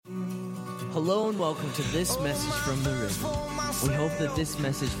Hello and welcome to this message from the river. We hope that this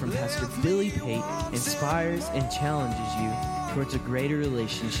message from Pastor Billy Pate inspires and challenges you towards a greater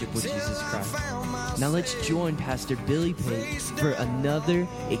relationship with Jesus Christ. Now let's join Pastor Billy Pate for another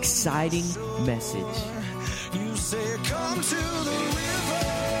exciting message. You say, come to the river,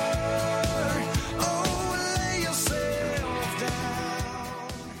 oh, lay yourself down.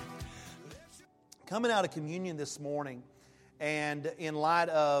 Coming out of communion this morning, and in light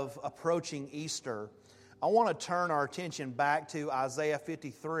of approaching Easter, I want to turn our attention back to Isaiah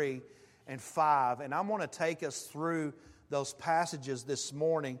 53 and 5, and I'm going to take us through those passages this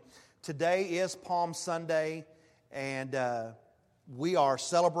morning. Today is Palm Sunday, and we are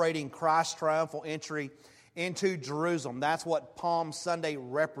celebrating Christ's triumphal entry into Jerusalem. That's what Palm Sunday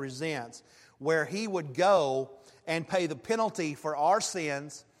represents, where He would go and pay the penalty for our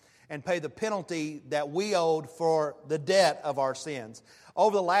sins and pay the penalty that we owed for the debt of our sins.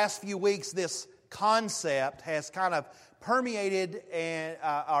 Over the last few weeks, this concept has kind of permeated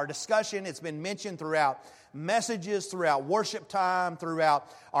our discussion. It's been mentioned throughout messages, throughout worship time,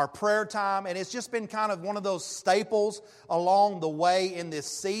 throughout our prayer time, and it's just been kind of one of those staples along the way in this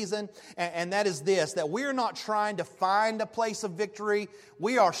season, and that is this, that we're not trying to find a place of victory,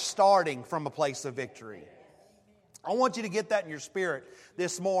 we are starting from a place of victory. I want you to get that in your spirit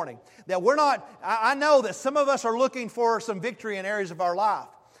this morning. That we're not, I know that some of us are looking for some victory in areas of our life.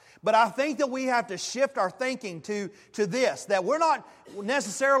 But I think that we have to shift our thinking to this. That we're not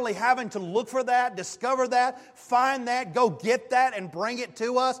necessarily having to look for that, discover that, find that, go get that and bring it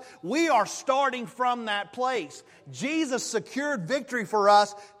to us. We are starting from that place. Jesus secured victory for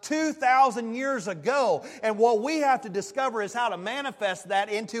us 2,000 years ago. And what we have to discover is how to manifest that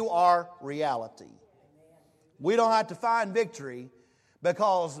into our reality. We don't have to find victory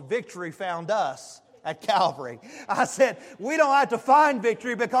because victory found us at Calvary. I said, we don't have to find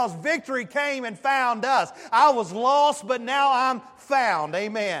victory because victory came and found us. I was lost, but now I'm found.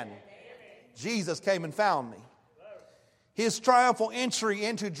 Amen. Jesus came and found me. His triumphal entry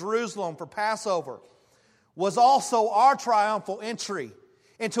into Jerusalem for Passover was also our triumphal entry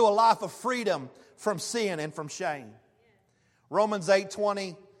into a life of freedom from sin and from shame. Romans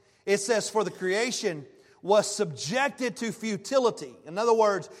 8:20, it says, for the creation was subjected to futility. In other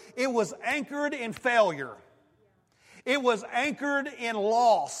words, it was anchored in failure. It was anchored in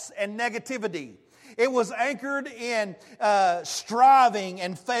loss and negativity. It was anchored in striving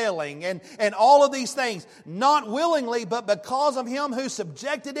and failing and all of these things. Not willingly, but because of Him who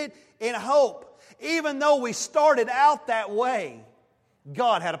subjected it in hope. Even though we started out that way,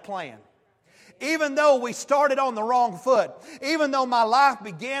 God had a plan. Even though we started on the wrong foot, even though my life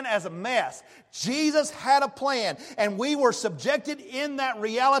began as a mess, Jesus had a plan, and we were subjected in that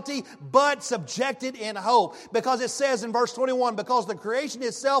reality, but subjected in hope. Because it says in verse 21, because the creation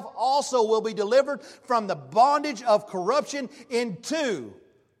itself also will be delivered from the bondage of corruption into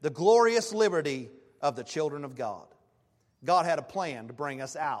the glorious liberty of the children of God. God had a plan to bring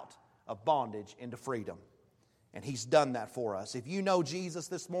us out of bondage into freedom. And He's done that for us. If you know Jesus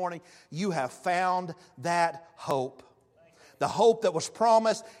this morning, you have found that hope. The hope that was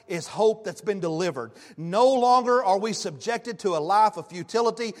promised is hope that's been delivered. No longer are we subjected to a life of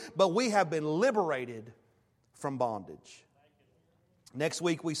futility, but we have been liberated from bondage. Next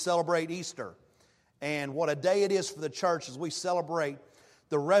week we celebrate Easter. And what a day it is for the church as we celebrate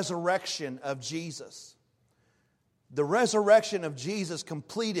the resurrection of Jesus. The resurrection of Jesus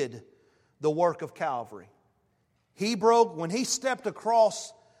completed the work of Calvary. When He stepped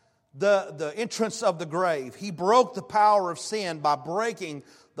across the entrance of the grave, He broke the power of sin by breaking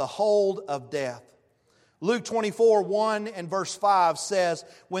the hold of death. Luke 24:1 and verse 5 says,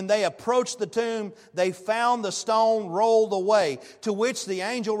 when they approached the tomb, they found the stone rolled away. To which the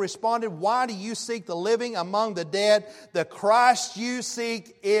angel responded, why do you seek the living among the dead? The Christ you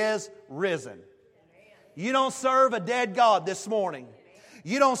seek is risen. You don't serve a dead God this morning.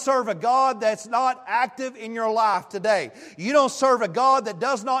 You don't serve a God that's not active in your life today. You don't serve a God that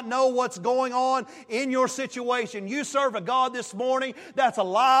does not know what's going on in your situation. You serve a God this morning that's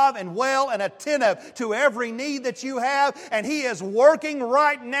alive and well and attentive to every need that you have. And He is working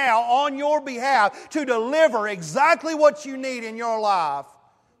right now on your behalf to deliver exactly what you need in your life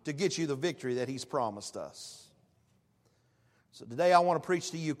to get you the victory that He's promised us. So today I want to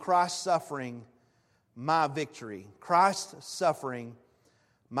preach to you Christ's suffering, my victory. Christ's suffering,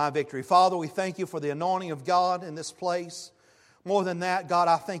 my victory. Father, we thank You for the anointing of God in this place. More than that, God,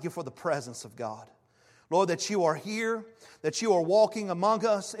 I thank You for the presence of God. Lord, that You are here, that You are walking among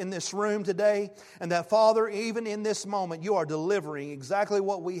us in this room today, and that, Father, even in this moment, You are delivering exactly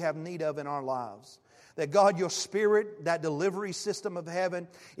what we have need of in our lives. That God, your Spirit, that delivery system of heaven,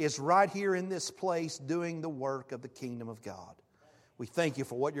 is right here in this place doing the work of the kingdom of God. We thank you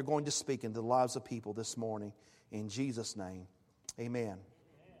for what you're going to speak into the lives of people this morning. In Jesus' name, amen.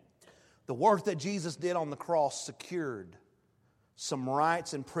 The work that Jesus did on the cross secured some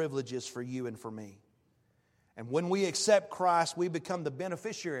rights and privileges for you and for me. And when we accept Christ, we become the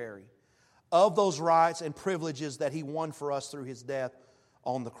beneficiary of those rights and privileges that He won for us through His death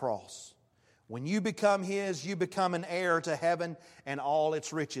on the cross. When you become His, you become an heir to heaven and all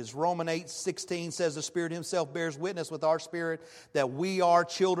its riches. Romans 8:16 says the Spirit Himself bears witness with our spirit that we are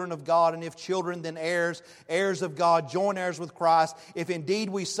children of God, and if children, then heirs, heirs of God, joint heirs with Christ, if indeed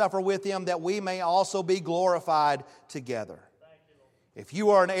we suffer with Him, that we may also be glorified together. If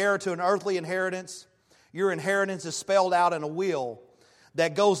you are an heir to an earthly inheritance, your inheritance is spelled out in a will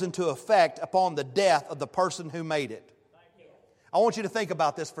that goes into effect upon the death of the person who made it. I want you to think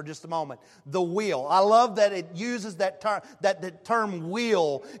about this for just a moment. The will. I love that it uses that term, that the term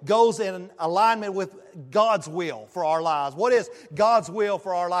will goes in alignment with God's will for our lives. What is God's will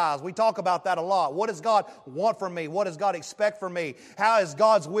for our lives? We talk about that a lot. What does God want from me? What does God expect from me? How is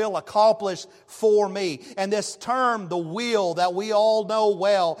God's will accomplished for me? And this term, the will, that we all know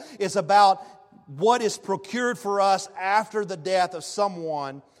well, is about what is procured for us after the death of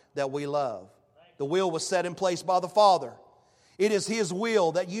someone that we love. The will was set in place by the Father. It is His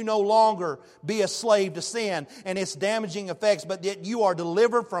will that you no longer be a slave to sin and its damaging effects, but that you are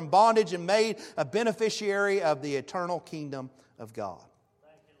delivered from bondage and made a beneficiary of the eternal kingdom of God.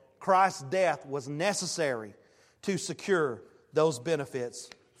 Christ's death was necessary to secure those benefits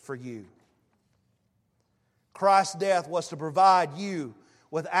for you. Christ's death was to provide you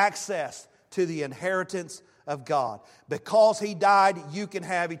with access to the inheritance of God. Because He died, you can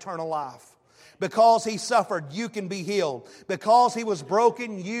have eternal life. Because He suffered, you can be healed. Because He was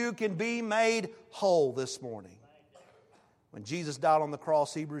broken, you can be made whole this morning. When Jesus died on the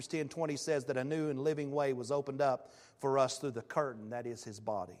cross, Hebrews 10:20 says that a new and living way was opened up for us through the curtain, that is His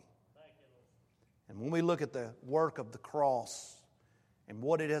body. And when we look at the work of the cross and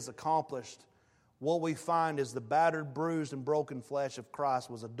what it has accomplished, what we find is the battered, bruised, and broken flesh of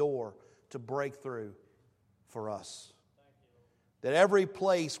Christ was a door to break through for us. That every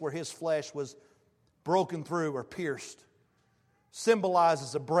place where His flesh was broken through or pierced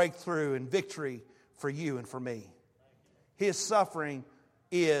symbolizes a breakthrough and victory for you and for me. His suffering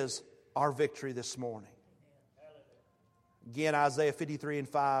is our victory this morning. Again, Isaiah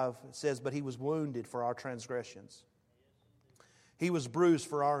 53:5 says, "But He was wounded for our transgressions. He was bruised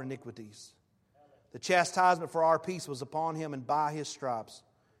for our iniquities. The chastisement for our peace was upon Him, and by His stripes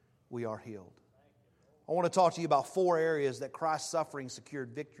we are healed." I want to talk to you about 4 areas that Christ's suffering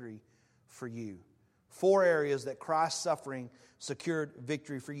secured victory for you. 4 areas that Christ's suffering secured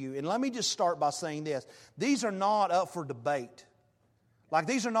victory for you. And let me just start by saying this. These are not up for debate. Like,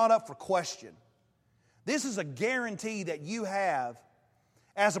 these are not up for question. This is a guarantee that you have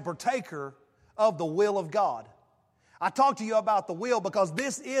as a partaker of the will of God. I talk to you about the will because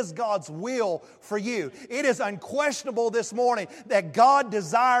this is God's will for you. It is unquestionable this morning that God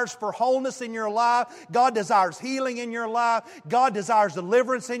desires for wholeness in your life. God desires healing in your life. God desires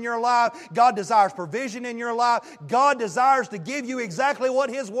deliverance in your life. God desires provision in your life. God desires to give you exactly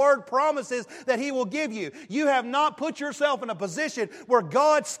what His Word promises that He will give you. You have not put yourself in a position where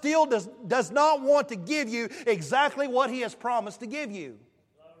God still does not want to give you exactly what He has promised to give you.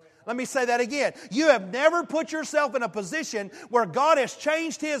 Let me say that again. You have never put yourself in a position where God has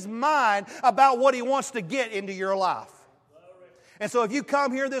changed His mind about what He wants to get into your life. And so if you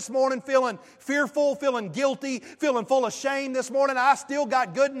come here this morning feeling fearful, feeling guilty, feeling full of shame this morning, I still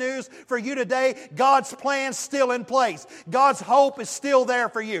got good news for you today. God's plan's still in place. God's hope is still there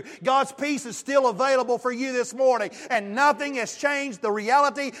for you. God's peace is still available for you this morning. And nothing has changed the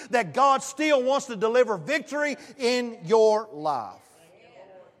reality that God still wants to deliver victory in your life.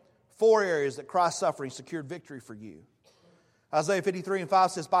 4 areas that Christ's suffering secured victory for you. Isaiah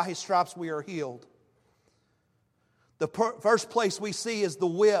 53:5 says, "By His stripes we are healed." The first place we see is the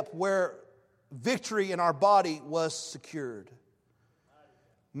whip, where victory in our body was secured.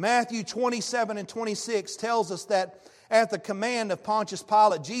 Matthew 27:26 tells us that at the command of Pontius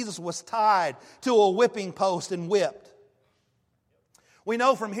Pilate, Jesus was tied to a whipping post and whipped. We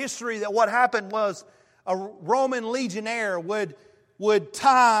know from history that what happened was a Roman legionnaire would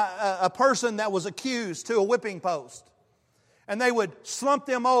tie a person that was accused to a whipping post. And they would slump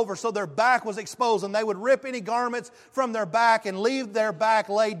them over so their back was exposed. And they would rip any garments from their back and leave their back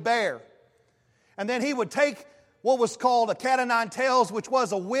laid bare. And then he would take what was called a cat o' nine tails, which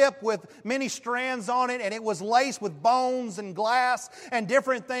was a whip with many strands on it, and it was laced with bones and glass and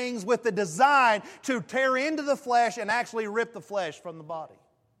different things with the design to tear into the flesh and actually rip the flesh from the body.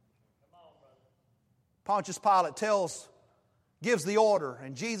 Pontius Pilate gives the order,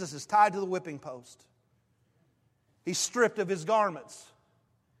 and Jesus is tied to the whipping post. He's stripped of his garments,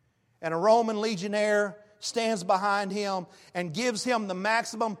 and a Roman legionnaire stands behind him and gives him the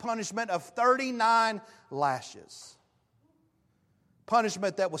maximum punishment of 39 lashes.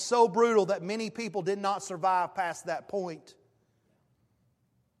 Punishment that was so brutal that many people did not survive past that point.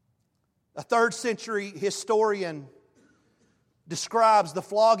 A 3rd century historian describes the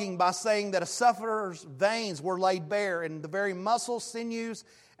flogging by saying that a sufferer's veins were laid bare, and the very muscles, sinews,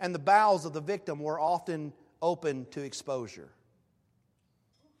 and the bowels of the victim were often open to exposure.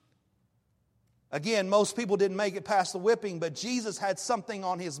 Again, most people didn't make it past the whipping, but Jesus had something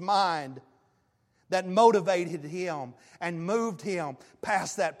on His mind that motivated Him and moved Him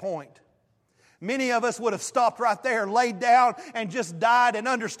past that point. Many of us would have stopped right there, laid down, and just died, and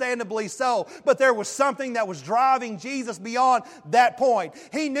understandably so. But there was something that was driving Jesus beyond that point.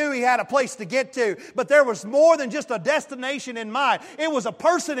 He knew He had a place to get to, but there was more than just a destination in mind. It was a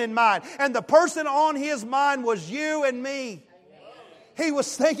person in mind, and the person on His mind was you and me. He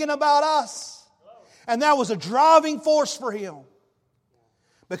was thinking about us. And that was a driving force for Him.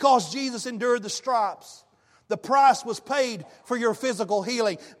 Because Jesus endured the stripes, the price was paid for your physical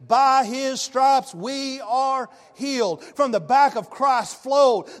healing. By His stripes we are healed. From the back of Christ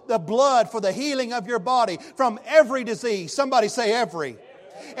flowed the blood for the healing of your body from every disease. Somebody say every.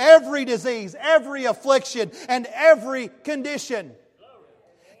 Every disease, every affliction, and every condition.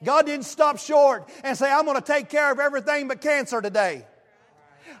 God didn't stop short and say, I'm going to take care of everything but cancer today.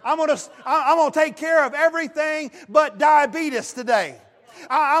 I'm going to take care of everything but diabetes today.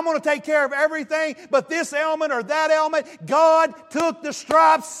 I'm going to take care of everything but this ailment or that ailment. God took the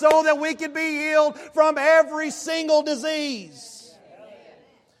stripes so that we could be healed from every single disease.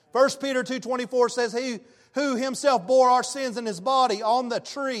 1 Peter 2:24 says, He who Himself bore our sins in His body on the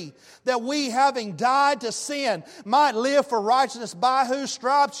tree, that we, having died to sin, might live for righteousness, by whose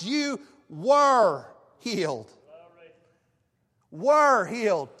stripes you were healed. Were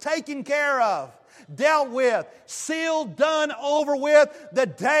healed, taken care of, dealt with, sealed, done, over with the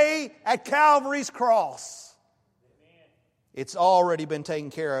day at Calvary's cross. It's already been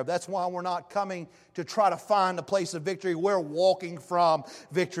taken care of. That's why we're not coming to try to find a place of victory. We're walking from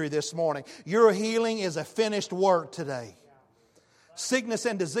victory this morning. Your healing is a finished work today. Sickness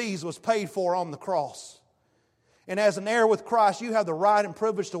and disease was paid for on the cross. And as an heir with Christ, you have the right and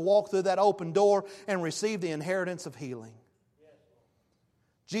privilege to walk through that open door and receive the inheritance of healing.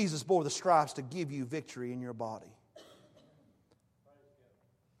 Jesus bore the stripes to give you victory in your body.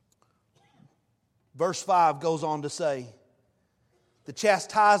 Verse 5 goes on to say, the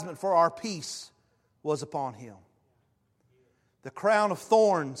chastisement for our peace was upon Him. The crown of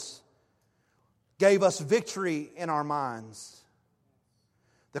thorns gave us victory in our minds.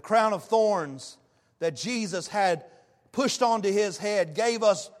 The crown of thorns that Jesus had pushed onto His head gave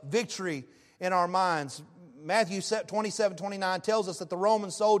us victory in our minds. Matthew 27:29 tells us that the Roman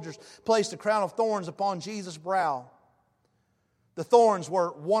soldiers placed a crown of thorns upon Jesus' brow. The thorns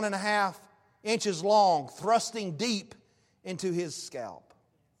were 1.5 inches long, thrusting deep into His scalp.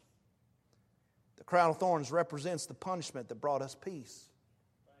 The crown of thorns represents the punishment that brought us peace.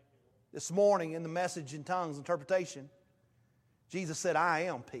 This morning in the message in tongues interpretation, Jesus said, I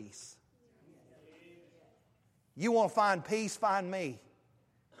am peace. You want to find peace, find me.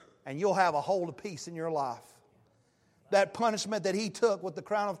 And you'll have a hold of peace in your life. That punishment that He took with the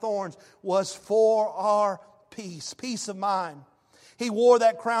crown of thorns was for our peace, peace of mind. He wore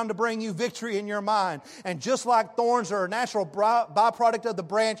that crown to bring you victory in your mind. And just like thorns are a natural byproduct of the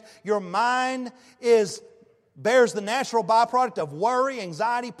branch, your mind bears the natural byproduct of worry,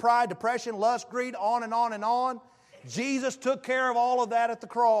 anxiety, pride, depression, lust, greed, on and on and on. Jesus took care of all of that at the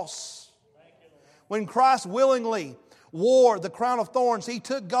cross. When Christ willingly wore the crown of thorns, He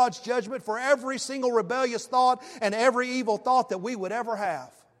took God's judgment for every single rebellious thought and every evil thought that we would ever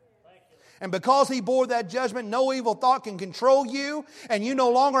have. And because He bore that judgment, no evil thought can control you, and you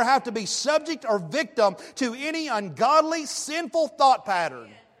no longer have to be subject or victim to any ungodly, sinful thought pattern.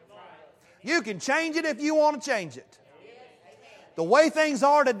 You can change it if you want to change it. The way things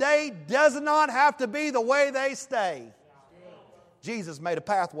are today does not have to be the way they stay. Jesus made a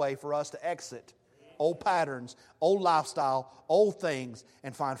pathway for us to exit old patterns, old lifestyle, old things,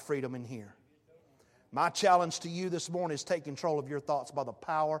 and find freedom in here. My challenge to you this morning is take control of your thoughts by the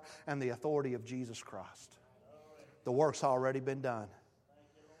power and the authority of Jesus Christ. The work's already been done.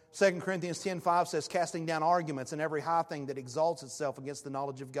 2 Corinthians 10:5 says, casting down arguments and every high thing that exalts itself against the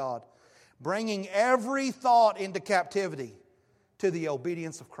knowledge of God, bringing every thought into captivity to the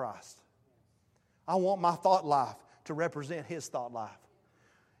obedience of Christ. I want my thought life to represent His thought life.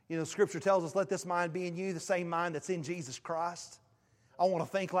 You know, Scripture tells us, let this mind be in you, the same mind that's in Jesus Christ. I want to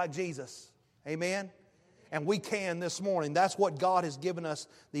think like Jesus. Amen? And we can this morning. That's what God has given us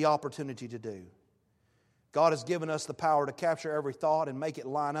the opportunity to do. God has given us the power to capture every thought and make it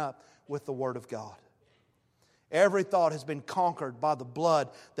line up with the Word of God. Every thought has been conquered by the blood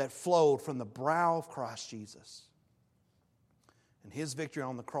that flowed from the brow of Christ Jesus. And His victory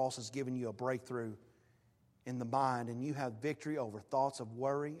on the cross has given you a breakthrough in the mind, and you have victory over thoughts of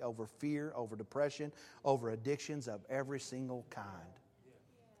worry, over fear, over depression, over addictions of every single kind.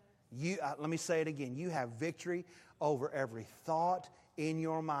 Let me say it again. You have victory over every thought in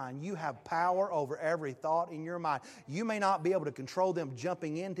your mind. You have power over every thought in your mind. You may not be able to control them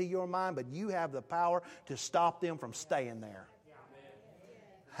jumping into your mind, but you have the power to stop them from staying there.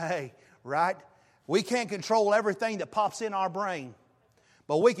 Hey, right? We can't control everything that pops in our brain,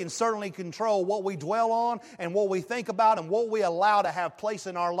 but we can certainly control what we dwell on and what we think about and what we allow to have place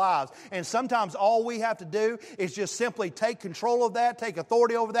in our lives. And sometimes all we have to do is just simply take control of that, take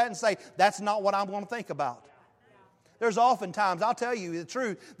authority over that, and say, that's not what I'm going to think about. There's oftentimes, I'll tell you the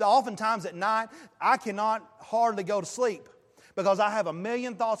truth, oftentimes at night, I cannot hardly go to sleep because I have a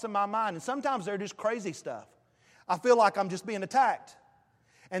million thoughts in my mind, and sometimes they're just crazy stuff. I feel like I'm just being attacked.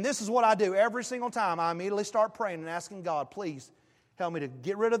 And this is what I do every single time. I immediately start praying and asking God, please help me to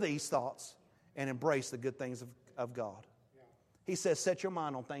get rid of these thoughts and embrace the good things of God. He says, set your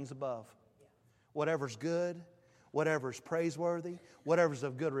mind on things above. Whatever's good, whatever's praiseworthy, whatever's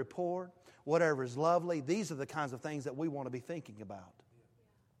of good report, whatever is lovely, these are the kinds of things that we want to be thinking about.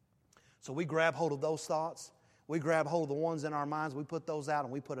 So we grab hold of those thoughts. We grab hold of the ones in our minds. We put those out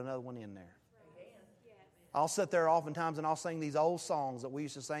and we put another one in there. I'll sit there oftentimes and I'll sing these old songs that we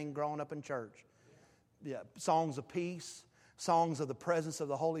used to sing growing up in church. Yeah, songs of peace, songs of the presence of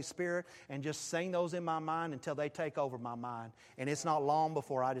the Holy Spirit, and just sing those in my mind until they take over my mind. And it's not long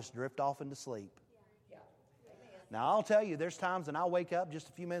before I just drift off into sleep. Now, I'll tell you, there's times when I'll wake up just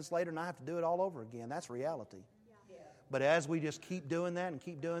a few minutes later and I have to do it all over again. That's reality. But as we just keep doing that and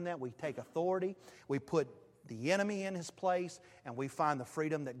keep doing that, we take authority, we put the enemy in his place, and we find the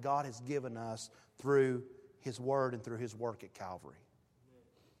freedom that God has given us through His Word and through His work at Calvary.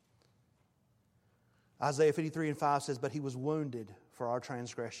 Isaiah 53:5 says, but He was wounded for our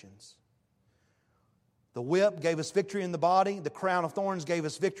transgressions. The whip gave us victory in the body. The crown of thorns gave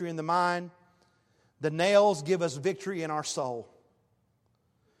us victory in the mind. The nails give us victory in our soul.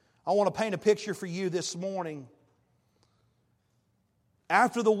 I want to paint a picture for you this morning.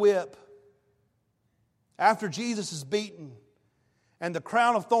 After the whip, after Jesus is beaten and the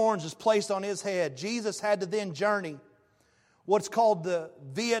crown of thorns is placed on His head, Jesus had to then journey what's called the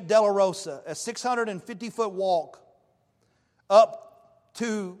Via Dolorosa, a 650-foot walk up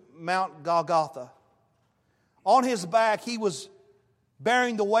to Mount Golgotha. On His back, He was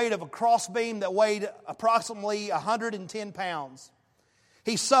bearing the weight of a crossbeam that weighed approximately 110 pounds.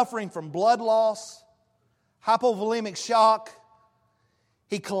 He's suffering from blood loss, hypovolemic shock.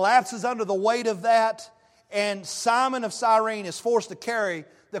 He collapses under the weight of that, and Simon of Cyrene is forced to carry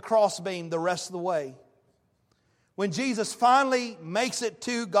the crossbeam the rest of the way. When Jesus finally makes it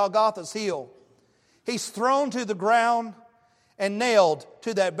to Golgotha's hill, He's thrown to the ground and nailed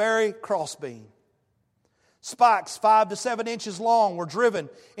to that very crossbeam. Spikes 5 to 7 inches long were driven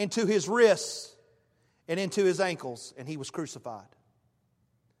into His wrists and into His ankles, and He was crucified.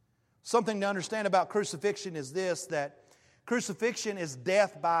 Something to understand about crucifixion is this, that crucifixion is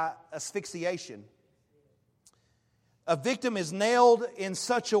death by asphyxiation. A victim is nailed in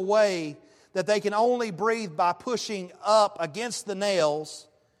such a way that they can only breathe by pushing up against the nails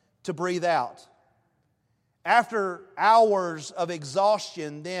to breathe out. After hours of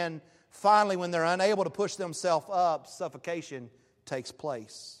exhaustion, then finally, when they're unable to push themselves up, suffocation takes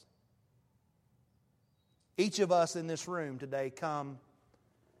place. Each of us in this room today come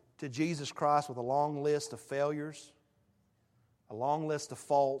to Jesus Christ with a long list of failures, a long list of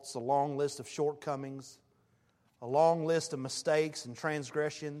faults, a long list of shortcomings, a long list of mistakes and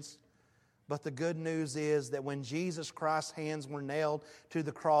transgressions. But the good news is that when Jesus Christ's hands were nailed to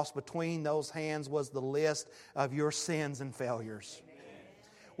the cross, between those hands was the list of your sins and failures.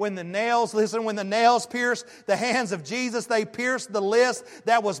 When the nails pierced the hands of Jesus, they pierced the list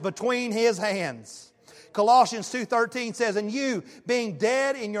that was between His hands. Colossians 2:13 says, "And you, being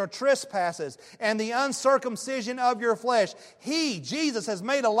dead in your trespasses and the uncircumcision of your flesh, He, Jesus, has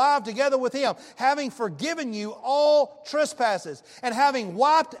made alive together with Him, having forgiven you all trespasses, and having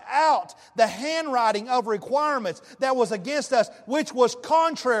wiped out the handwriting of requirements that was against us, which was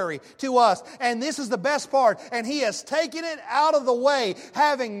contrary to us." And this is the best part. "And He has taken it out of the way,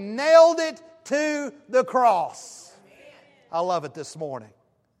 having nailed it to the cross." I love it this morning.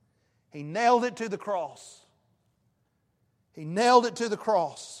 He nailed it to the cross. He nailed it to the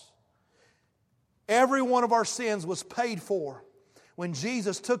cross. Every one of our sins was paid for when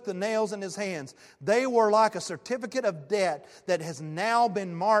Jesus took the nails in His hands. They were like a certificate of debt that has now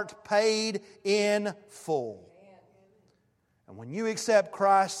been marked paid in full. And when you accept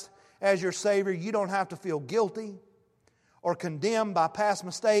Christ as your Savior, you don't have to feel guilty or condemned by past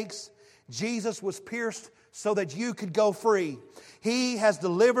mistakes. Jesus was pierced so that you could go free. He has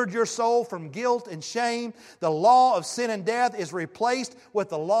delivered your soul from guilt and shame. The law of sin and death is replaced with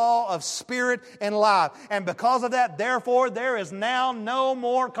the law of spirit and life. And because of that, therefore, there is now no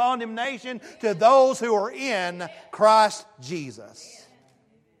more condemnation to those who are in Christ Jesus.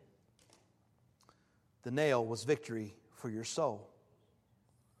 The nail was victory for your soul.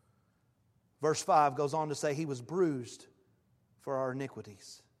 Verse 5 goes on to say, He was bruised for our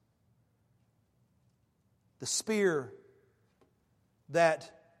iniquities. The spear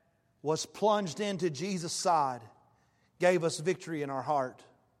that was plunged into Jesus' side gave us victory in our heart.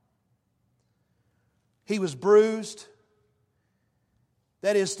 He was bruised.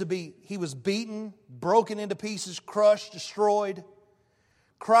 That is to be, He was beaten, broken into pieces, crushed, destroyed.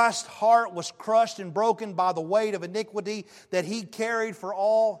 Christ's heart was crushed and broken by the weight of iniquity that He carried for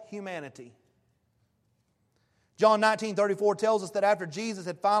all humanity. John 19:34 tells us that after Jesus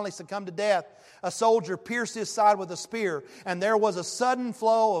had finally succumbed to death, a soldier pierced His side with a spear, and there was a sudden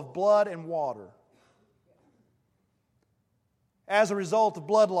flow of blood and water. As a result of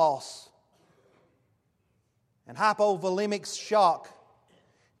blood loss and hypovolemic shock,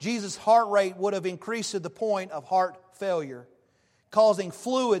 Jesus' heart rate would have increased to the point of heart failure, causing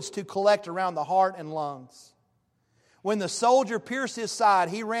fluids to collect around the heart and lungs. When the soldier pierced His side,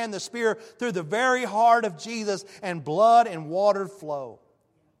 he ran the spear through the very heart of Jesus, and blood and water flowed.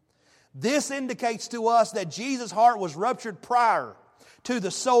 This indicates to us that Jesus' heart was ruptured prior to the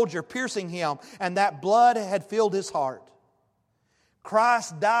soldier piercing Him, and that blood had filled His heart.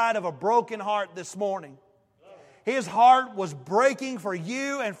 Christ died of a broken heart this morning. His heart was breaking for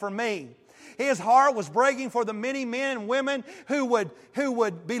you and for me. His heart was breaking for the many men and women who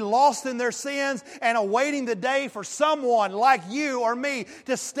would be lost in their sins and awaiting the day for someone like you or me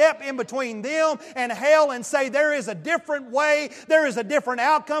to step in between them and hell and say, there is a different way, there is a different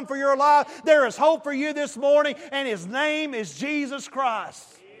outcome for your life, there is hope for you this morning, and His name is Jesus Christ.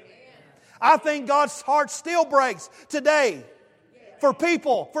 I think God's heart still breaks today for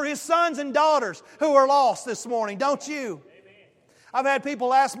people, for His sons and daughters who are lost this morning, don't you? I've had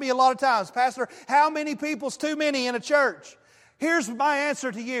people ask me a lot of times, Pastor, how many people's too many in a church? Here's my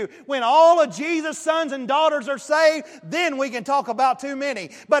answer to you. When all of Jesus' sons and daughters are saved, then we can talk about too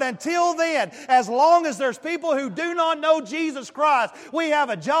many. But until then, as long as there's people who do not know Jesus Christ, we have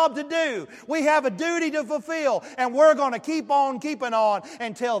a job to do. We have a duty to fulfill. And we're going to keep on keeping on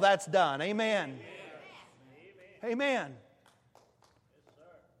until that's done. Amen. Amen.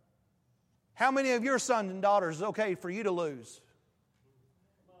 How many of your sons and daughters is okay for you to lose?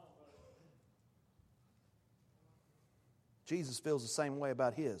 Jesus feels the same way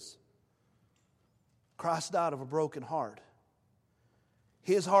about His. Christ died of a broken heart.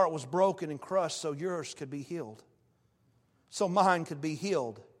 His heart was broken and crushed so yours could be healed. So mine could be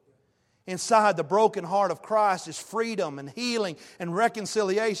healed. Inside the broken heart of Christ is freedom and healing and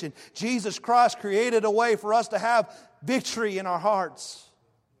reconciliation. Jesus Christ created a way for us to have victory in our hearts.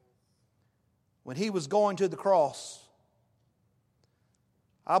 When He was going to the cross,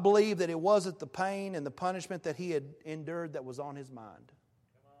 I believe that it wasn't the pain and the punishment that He had endured that was on His mind.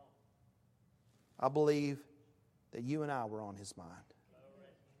 I believe that you and I were on His mind.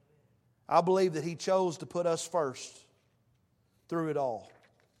 I believe that He chose to put us first through it all.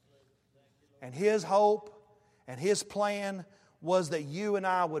 And His hope and His plan was that you and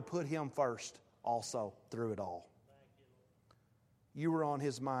I would put Him first also through it all. You were on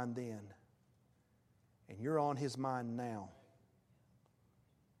His mind then, and you're on His mind now.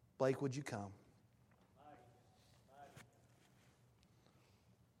 Blake, would you come?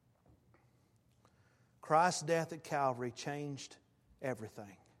 Christ's death at Calvary changed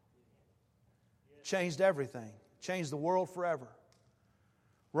everything. Changed everything. Changed the world forever.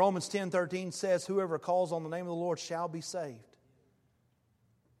 Romans 10:13 says, whoever calls on the name of the Lord shall be saved.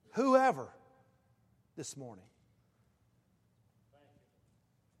 Whoever. this morning.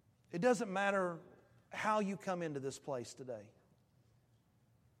 It doesn't matter how you come into this place today.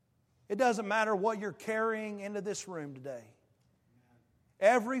 It doesn't matter what you're carrying into this room today.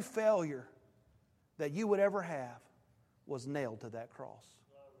 Every failure that you would ever have was nailed to that cross.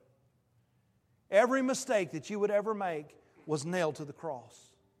 Every mistake that you would ever make was nailed to the cross.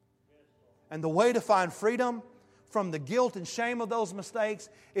 And the way to find freedom from the guilt and shame of those mistakes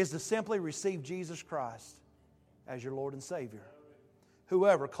is to simply receive Jesus Christ as your Lord and Savior.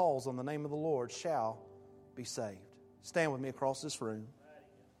 Whoever calls on the name of the Lord shall be saved. Stand with me across this room.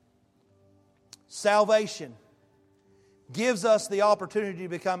 Salvation gives us the opportunity to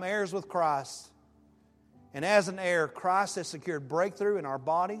become heirs with Christ. And as an heir, Christ has secured breakthrough in our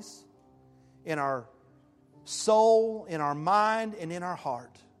bodies, in our soul, in our mind, and in our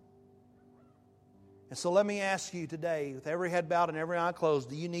heart. And so let me ask you today, with every head bowed and every eye closed,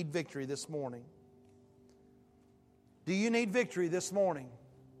 do you need victory this morning? Do you need victory this morning?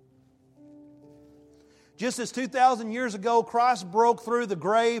 Just as 2,000 years ago Christ broke through the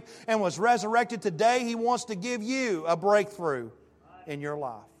grave and was resurrected, today He wants to give you a breakthrough in your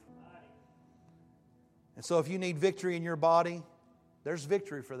life. And so if you need victory in your body, there's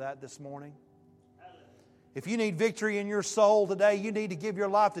victory for that this morning. If you need victory in your soul today, you need to give your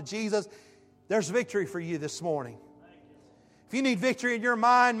life to Jesus. There's victory for you this morning. If you need victory in your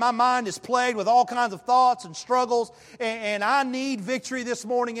mind, my mind is plagued with all kinds of thoughts and struggles, and I need victory this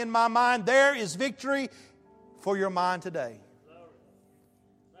morning in my mind. There is victory for your mind today.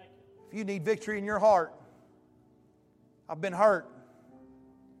 If you need victory in your heart, I've been hurt.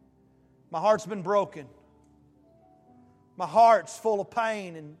 My heart's been broken. My heart's full of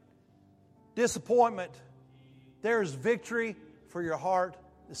pain and disappointment. There is victory for your heart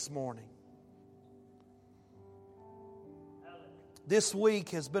this morning. This week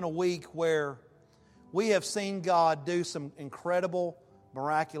has been a week where we have seen God do some incredible,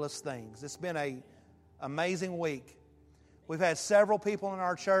 miraculous things. It's been an amazing week. We've had several people in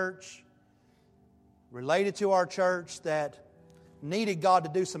our church, related to our church, that needed God to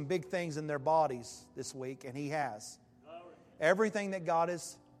do some big things in their bodies this week, and He has. Everything that God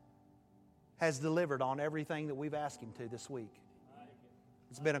has delivered on, everything that we've asked Him to this week.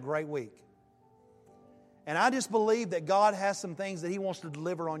 It's been a great week. And I just believe that God has some things that He wants to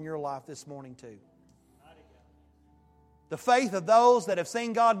deliver on your life this morning too. The faith of those that have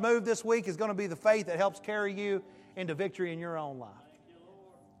seen God move this week is going to be the faith that helps carry you into victory in your own life.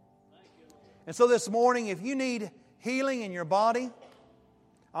 And so this morning, if you need healing in your body,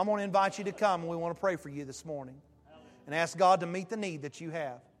 I'm going to invite you to come, and we want to pray for you this morning and ask God to meet the need that you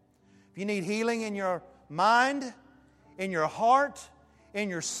have. If you need healing in your mind, in your heart, in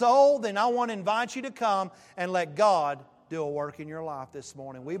your soul, then I want to invite you to come and let God do a work in your life this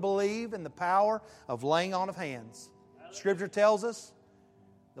morning. We believe in the power of laying on of hands. Scripture tells us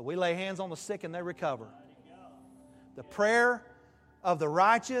that we lay hands on the sick and they recover. The prayer of the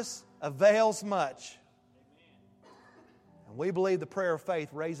righteous avails much. And we believe the prayer of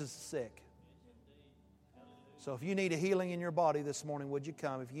faith raises the sick. So if you need a healing in your body this morning, would you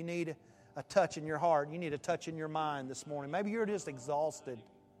come? If you need a touch in your heart, you need a touch in your mind this morning. Maybe you're just exhausted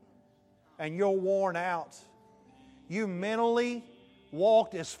and you're worn out. You mentally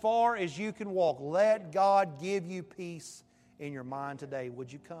walked as far as you can walk. Let God give you peace in your mind today.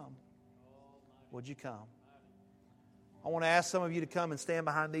 Would you come? Would you come? I want to ask some of you to come and stand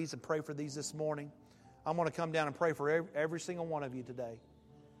behind these and pray for these this morning. I'm going to come down and pray for every single one of you today.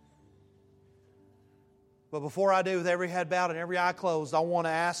 But before I do, with every head bowed and every eye closed, I want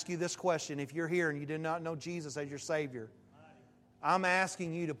to ask you this question. If you're here and you do not know Jesus as your Savior, I'm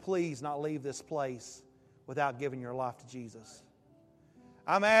asking you to please not leave this place without giving your life to Jesus.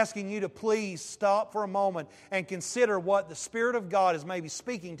 I'm asking you to please stop for a moment and consider what the Spirit of God is maybe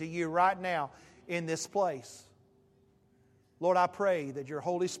speaking to you right now in this place. Lord, I pray that your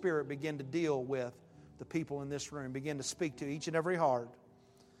Holy Spirit begin to deal with the people in this room, begin to speak to each and every heart.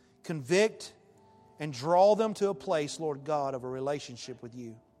 Convict and draw them to a place, Lord God, of a relationship with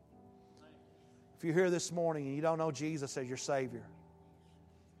you. If you're here this morning and you don't know Jesus as your Savior,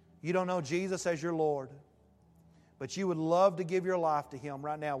 you don't know Jesus as your Lord, but you would love to give your life to Him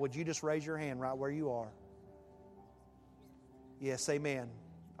right now, would you just raise your hand right where you are? Yes, amen.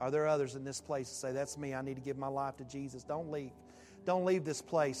 Are there others in this place that say, that's me, I need to give my life to Jesus? Don't leave. Don't leave this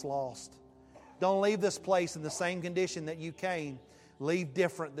place lost. Don't leave this place in the same condition that you came. Leave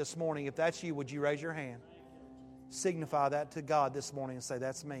different this morning. If that's you, would you raise your hand? Signify that to God this morning and say,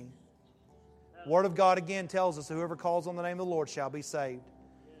 that's me. Word of God again tells us, whoever calls on the name of the Lord shall be saved.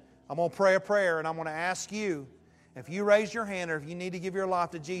 I'm going to pray a prayer, and I'm going to ask you, If you raise your hand or if you need to give your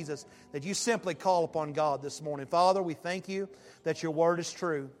life to Jesus, that you simply call upon God this morning. Father, we thank you that your word is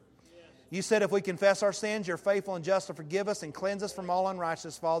true. You said if we confess our sins, you're faithful and just to forgive us and cleanse us from all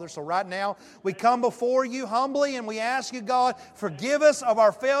unrighteousness, Father. So right now, we come before you humbly and we ask you, God, forgive us of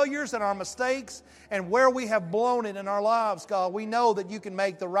our failures and our mistakes and where we have blown it in our lives, God. We know that you can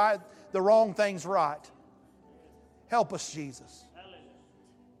make the wrong things right. Help us, Jesus.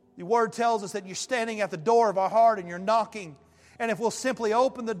 The Word tells us that you're standing at the door of our heart and you're knocking. And if we'll simply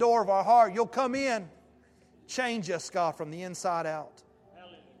open the door of our heart, you'll come in. Change us, God, from the inside out.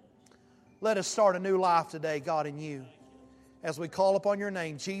 Let us start a new life today, God, in you. As we call upon your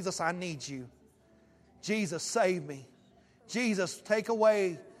name, Jesus, I need you. Jesus, save me. Jesus, take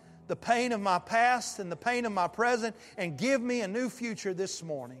away the pain of my past and the pain of my present and give me a new future this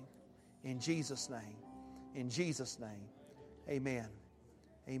morning. In Jesus' name. In Jesus' name. Amen.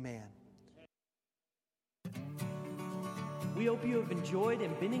 Amen. We hope you have enjoyed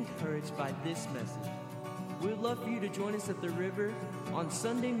and been encouraged by this message. We would love for you to join us at the River on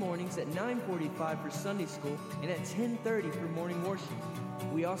Sunday mornings at 9:45 for Sunday school and at 10:30 for morning worship.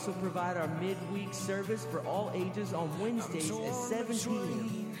 We also provide our midweek service for all ages on Wednesdays at 7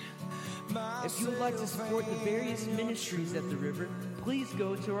 p.m. If you would like to support the various ministries at the River, please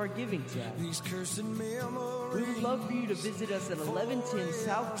go to our giving tab. We would love for you to visit us at 1110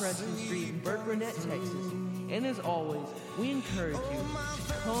 South Preston Street in Burke-Burnett, Texas. And as always, we encourage you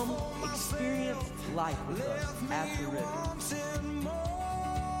to come experience life with us at the River.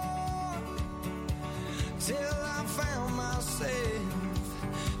 Till I found myself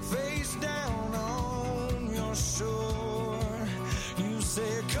face down on your shore. You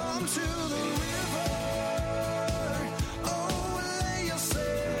said, come to the